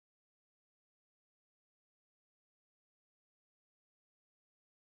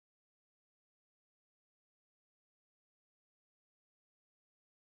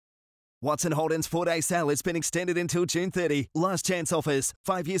Watson Holden's 4-day sale has been extended until June 30. Last chance offers.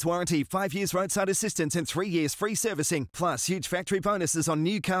 5 years warranty, 5 years roadside assistance and 3 years free servicing. Plus huge factory bonuses on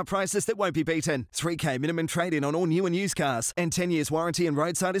new car prices that won't be beaten. 3K minimum trade-in on all new and used cars. And 10 years warranty and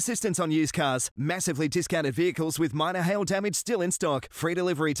roadside assistance on used cars. Massively discounted vehicles with minor hail damage still in stock. Free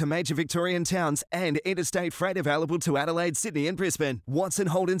delivery to major Victorian towns. And interstate freight available to Adelaide, Sydney and Brisbane. Watson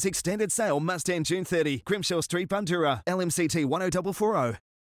Holden's extended sale must end June 30. Grimshaw Street, Bundoora. LMCT 10440.